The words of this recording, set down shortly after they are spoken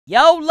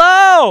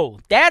YOLO!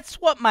 That's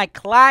what my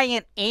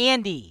client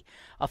Andy,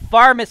 a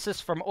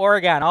pharmacist from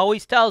Oregon,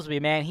 always tells me,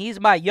 man.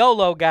 He's my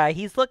YOLO guy.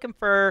 He's looking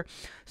for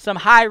some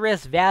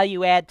high-risk,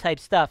 value-add type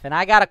stuff. And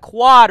I got a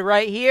quad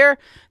right here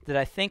that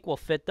I think will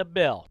fit the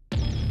bill.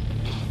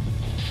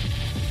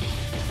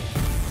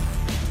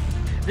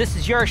 This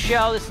is your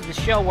show. This is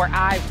the show where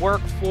I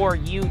work for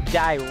you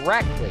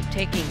directly,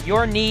 taking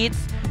your needs.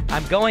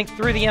 I'm going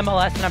through the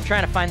MLS, and I'm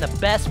trying to find the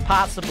best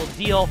possible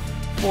deal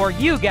for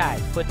you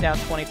guys. Put down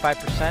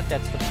 25%.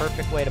 That's the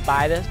perfect way to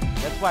buy this.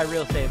 That's why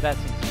real estate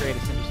investing is the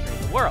greatest industry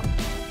in the world.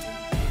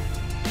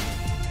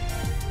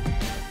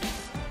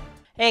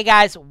 Hey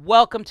guys,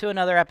 welcome to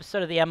another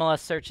episode of the MLS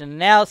Search and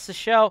Analysis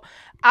Show.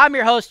 I'm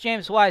your host,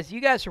 James Wise. You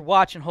guys are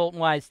watching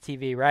HoltonWise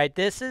TV, right?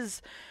 This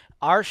is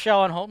our show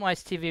on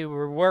HoltonWise TV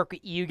where we work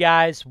with you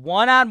guys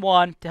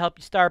one-on-one to help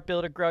you start,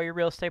 build, or grow your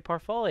real estate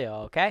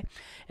portfolio, okay?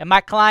 And my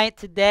client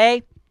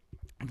today,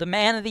 the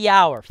man of the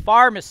hour,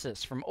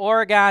 pharmacist from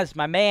Oregon, is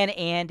my man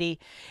Andy.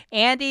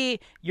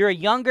 Andy, you're a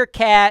younger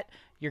cat.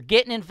 You're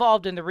getting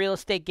involved in the real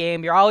estate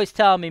game. You're always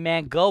telling me,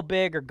 man, go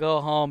big or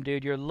go home,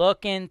 dude. You're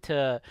looking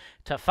to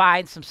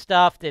find some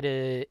stuff that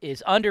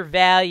is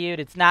undervalued.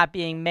 It's not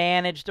being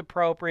managed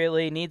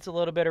appropriately. Needs a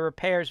little bit of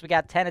repairs. We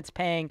got tenants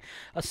paying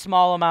a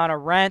small amount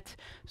of rent.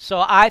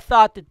 So I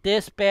thought that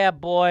this bad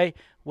boy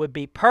would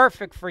be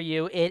perfect for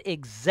you. It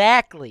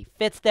exactly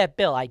fits that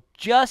bill. I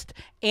just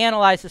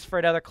analyzed this for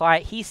another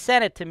client. He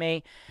sent it to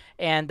me,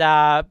 and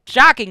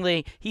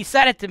shockingly, he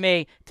sent it to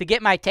me to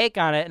get my take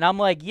on it. And I'm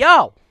like,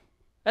 yo,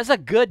 that's a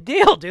good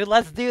deal, dude.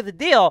 Let's do the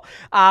deal.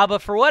 But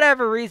for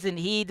whatever reason,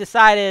 he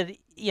decided,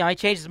 he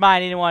changed his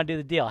mind. He didn't want to do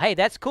the deal. Hey,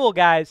 that's cool,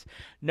 guys.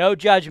 No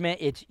judgment.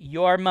 It's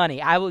your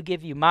money. I will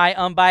give you my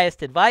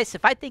unbiased advice.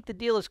 If I think the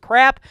deal is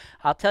crap,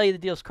 I'll tell you the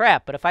deal's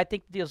crap. But if I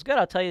think the deal's good,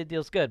 I'll tell you the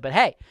deal's good. But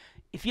hey,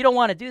 if you don't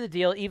want to do the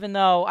deal, even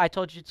though I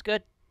told you it's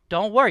good,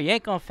 don't worry. You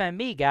ain't going to offend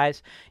me,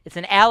 guys. It's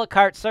an a la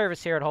carte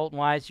service here at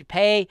HoltonWise. You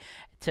pay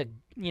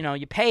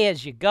you pay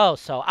as you go.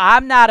 So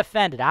I'm not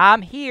offended.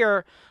 I'm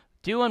here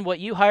doing what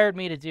you hired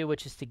me to do,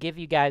 which is to give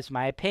you guys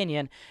my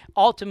opinion.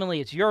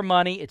 Ultimately, it's your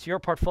money. It's your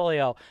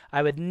portfolio.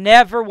 I would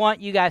never want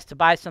you guys to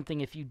buy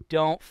something if you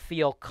don't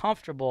feel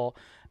comfortable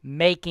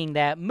making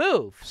that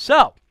move.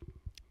 So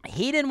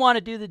he didn't want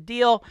to do the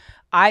deal.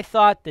 I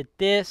thought that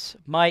this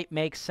might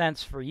make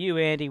sense for you,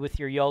 Andy, with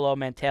your YOLO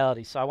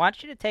mentality. So I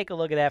want you to take a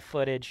look at that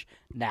footage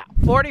now.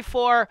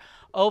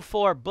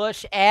 4404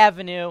 Bush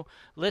Avenue,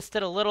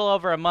 listed a little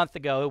over a month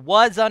ago. It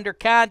was under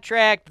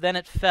contract, then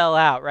it fell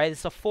out, right?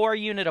 It's a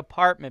 4-unit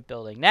apartment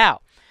building.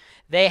 Now,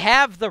 they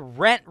have the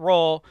rent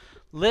roll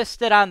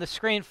listed on the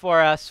screen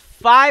for us,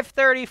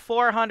 $530,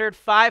 $400,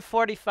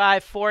 $545,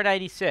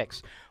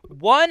 $496.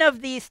 One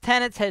of these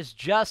tenants has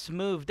just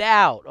moved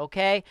out,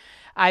 okay?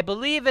 I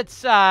believe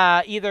it's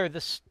either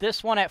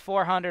this one at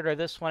 $400 or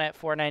this one at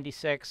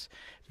 $496.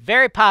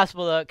 Very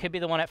possible, though, it could be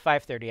the one at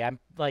 $530. I'm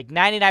like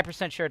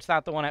 99% sure it's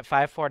not the one at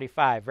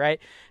 $545, right?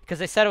 Because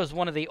they said it was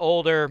one of the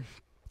older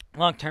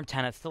long-term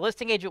tenants. The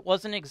listing agent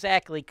wasn't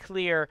exactly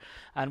clear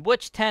on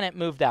which tenant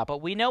moved out, but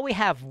we know we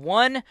have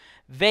one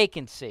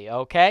vacancy,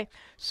 okay?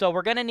 So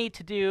we're going to need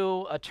to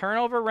do a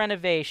turnover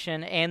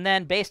renovation, and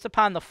then based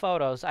upon the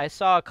photos, I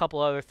saw a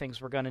couple other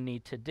things we're going to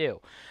need to do.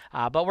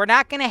 But we're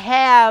not going to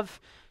have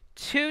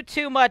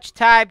too much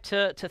time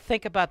to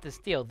think about this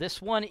deal.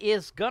 This one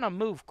is gonna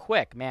move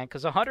quick, man,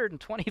 because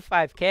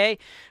 $125K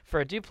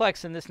for a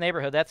duplex in this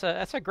neighborhood, that's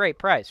a great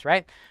price,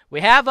 right? We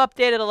have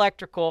updated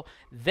electrical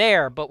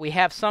there, but we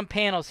have some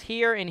panels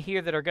here and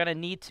here that are gonna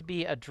need to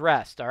be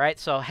addressed. All right,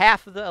 so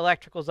half of the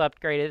electrical's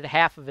upgraded,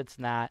 half of it's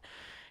not.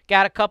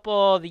 Got a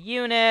couple of the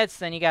units,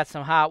 then you got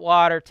some hot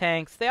water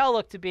tanks. They all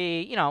look to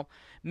be,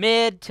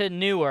 mid to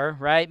newer,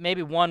 right?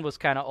 Maybe one was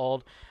kind of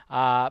old,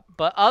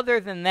 but other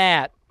than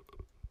that,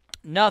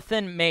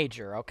 nothing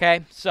major,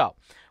 okay? So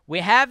we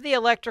have the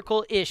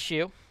electrical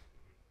issue,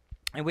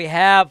 and we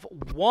have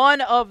one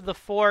of the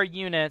 4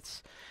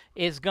 units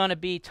is going to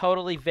be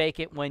totally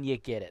vacant when you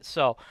get it.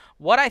 So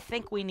what I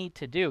think we need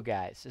to do,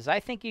 guys, is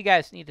I think you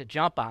guys need to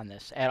jump on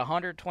this at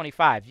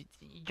 125.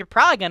 You're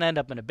probably going to end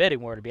up in a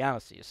bidding war, to be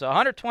honest with you. So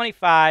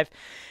 125,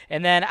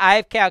 and then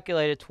I've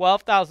calculated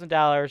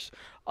 $12,000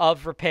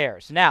 of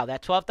repairs. Now,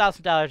 that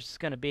 $12,000 is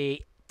going to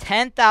be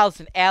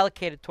 $10,000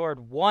 allocated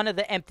toward one of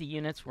the empty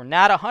units. We're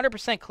not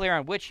 100% clear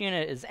on which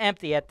unit is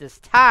empty at this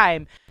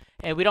time,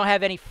 and we don't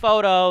have any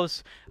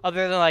photos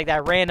other than like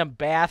that random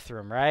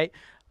bathroom, right?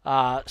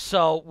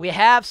 So we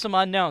have some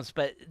unknowns,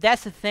 but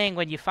that's the thing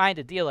when you find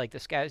a deal like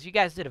this, guys. You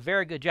guys did a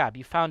very good job.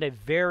 You found a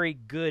very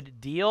good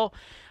deal.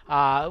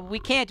 We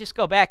can't just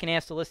go back and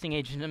ask the listing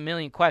agent a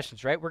million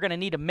questions, right? We're going to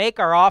need to make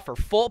our offer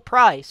full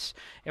price,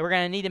 and we're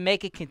going to need to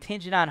make it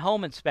contingent on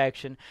home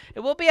inspection.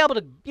 And we'll be able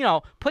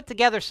to, put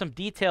together some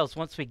details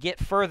once we get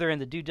further in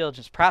the due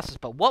diligence process.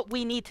 But what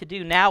we need to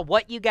do now,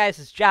 what you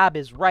guys' job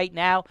is right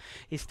now,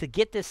 is to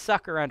get this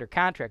sucker under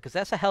contract, because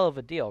that's a hell of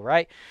a deal,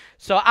 right?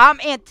 So I'm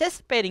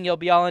anticipating you'll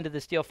be all into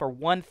this deal for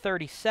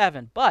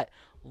 $137, but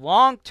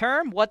Long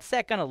term, what's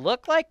that going to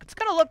look like? It's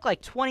going to look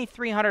like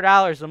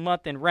 $2,300 a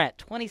month in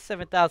rent,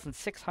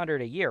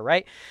 $27,600 a year,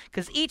 right?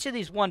 Because each of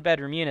these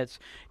one-bedroom units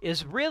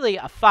is really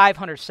a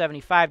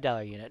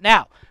 $575 unit.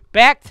 Now,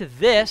 back to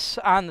this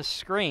on the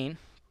screen.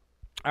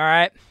 All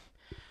right.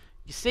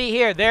 You see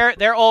here,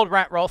 their old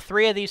rent roll.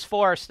 3 of these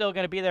 4 are still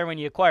going to be there when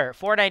you acquire it.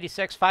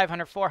 $496, $500,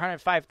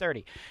 $400,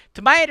 $530.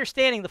 To my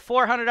understanding, the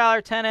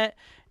 $400 tenant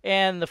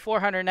and the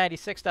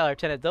 $496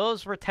 tenant,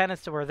 those were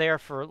tenants that were there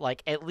for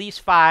like at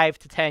least 5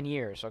 to 10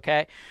 years,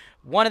 okay?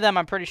 One of them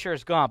I'm pretty sure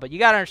is gone. But you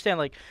got to understand,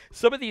 like,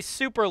 some of these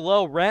super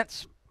low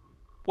rents,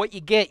 what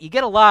you get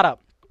a lot of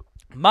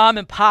mom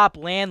and pop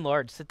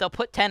landlords that they'll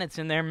put tenants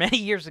in there many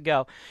years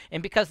ago,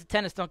 and because the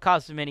tenants don't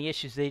cause them any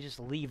issues, they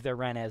just leave their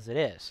rent as it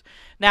is.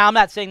 Now, I'm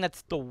not saying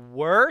that's the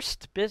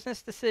worst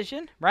business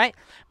decision, right?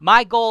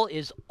 My goal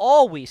is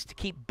always to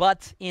keep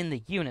butts in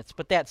the units,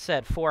 but that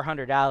said,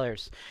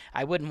 $400,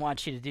 I wouldn't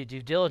want you to do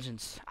due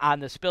diligence on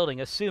this building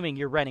assuming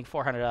you're renting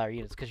 $400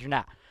 units, because you're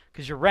not.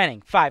 Because you're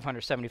renting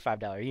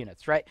 $575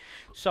 units, right?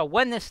 So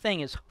when this thing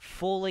is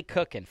fully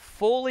cooking,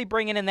 fully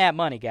bringing in that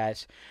money,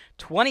 guys,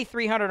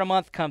 $2,300 a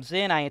month comes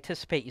in. I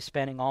anticipate you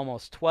spending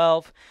almost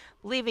 $12,000,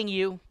 leaving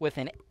you with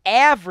an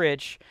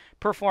average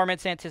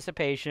performance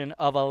anticipation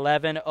of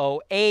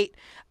 $1,108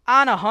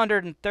 on a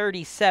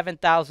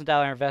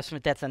 $137,000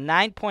 investment. That's a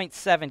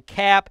 9.7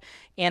 cap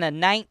and a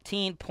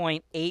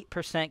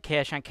 19.8%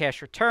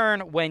 cash-on-cash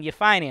return when you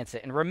finance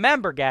it. And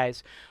remember,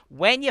 guys,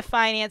 when you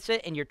finance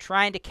it and you're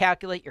trying to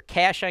calculate your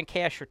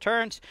cash-on-cash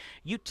returns,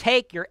 you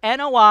take your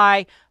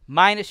NOI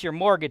minus your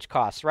mortgage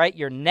costs, right?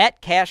 Your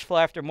net cash flow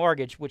after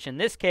mortgage, which in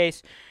this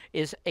case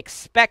is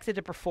expected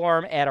to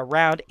perform at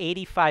around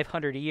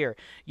 $8,500 a year.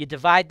 You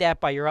divide that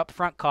by your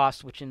upfront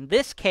costs, which in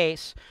this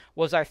case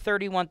was our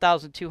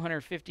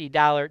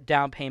 $31,250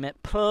 down payment,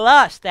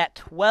 plus that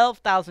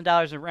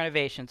 $12,000 in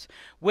renovations,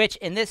 which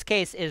in this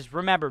case is,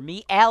 remember,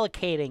 me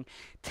allocating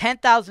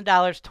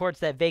 $10,000 towards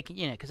that vacant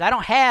unit because I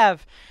don't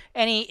have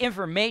any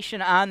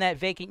information on that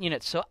vacant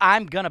unit. So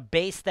I'm going to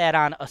base that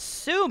on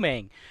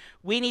assuming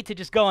we need to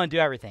just go and do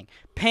everything.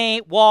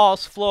 Paint,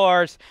 walls,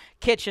 floors,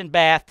 kitchen,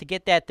 bath to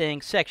get that thing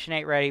Section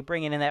 8 ready,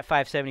 bringing in that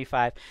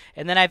 $575.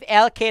 And then I've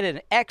allocated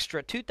an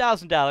extra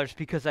 $2,000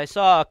 because I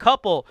saw a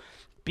couple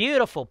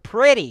beautiful,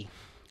 pretty,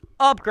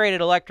 upgraded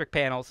electric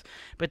panels,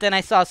 but then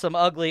I saw some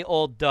ugly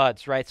old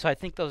duds, right? So I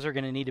think those are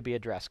going to need to be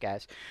addressed,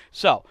 guys.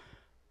 So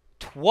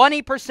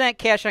 20%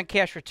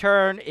 cash-on-cash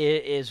return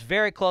is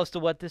very close to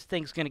what this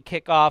thing's going to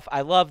kick off.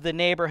 I love the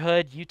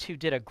neighborhood. You two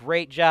did a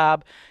great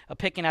job of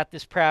picking out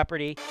this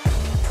property.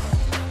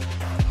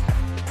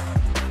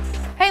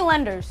 Hey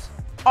lenders,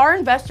 our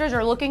investors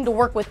are looking to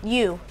work with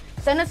you.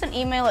 Send us an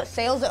email at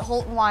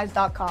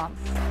sales@HoltonWise.com.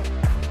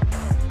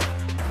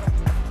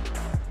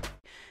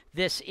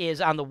 This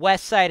is on the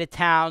west side of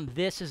town.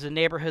 This is a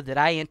neighborhood that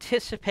I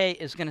anticipate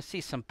is going to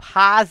see some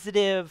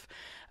positive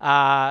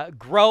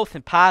growth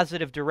and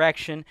positive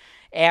direction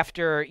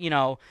after, you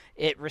know,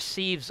 it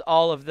receives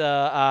all of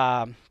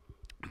the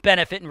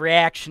benefit and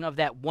reaction of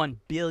that $1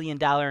 billion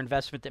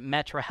investment that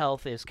Metro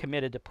Health is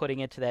committed to putting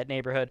into that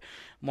neighborhood.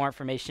 More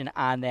information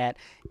on that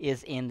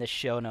is in the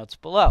show notes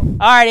below. All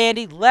right,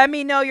 Andy, let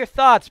me know your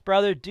thoughts,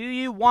 brother. Do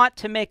you want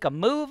to make a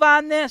move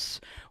on this,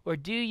 or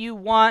do you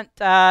want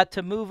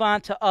to move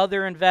on to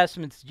other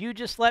investments? You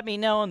just let me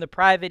know in the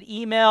private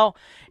email,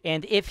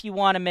 and if you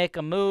want to make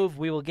a move,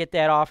 we will get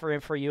that offer in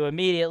for you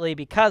immediately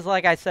because,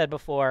 like I said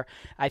before,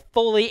 I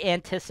fully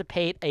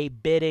anticipate a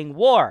bidding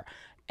war.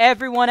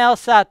 Everyone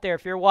else out there,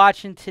 if you're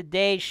watching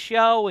today's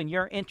show and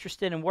you're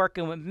interested in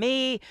working with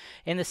me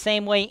in the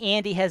same way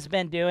Andy has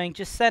been doing,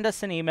 just send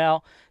us an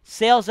email,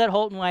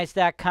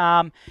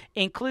 sales@HoltonWise.com.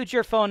 Include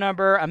your phone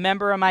number. A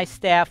member of my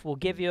staff will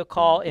give you a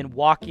call and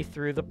walk you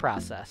through the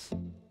process.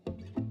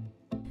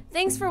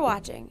 Thanks for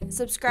watching.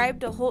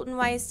 Subscribe to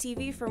HoltonWise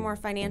TV for more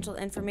financial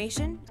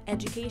information,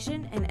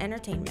 education, and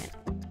entertainment.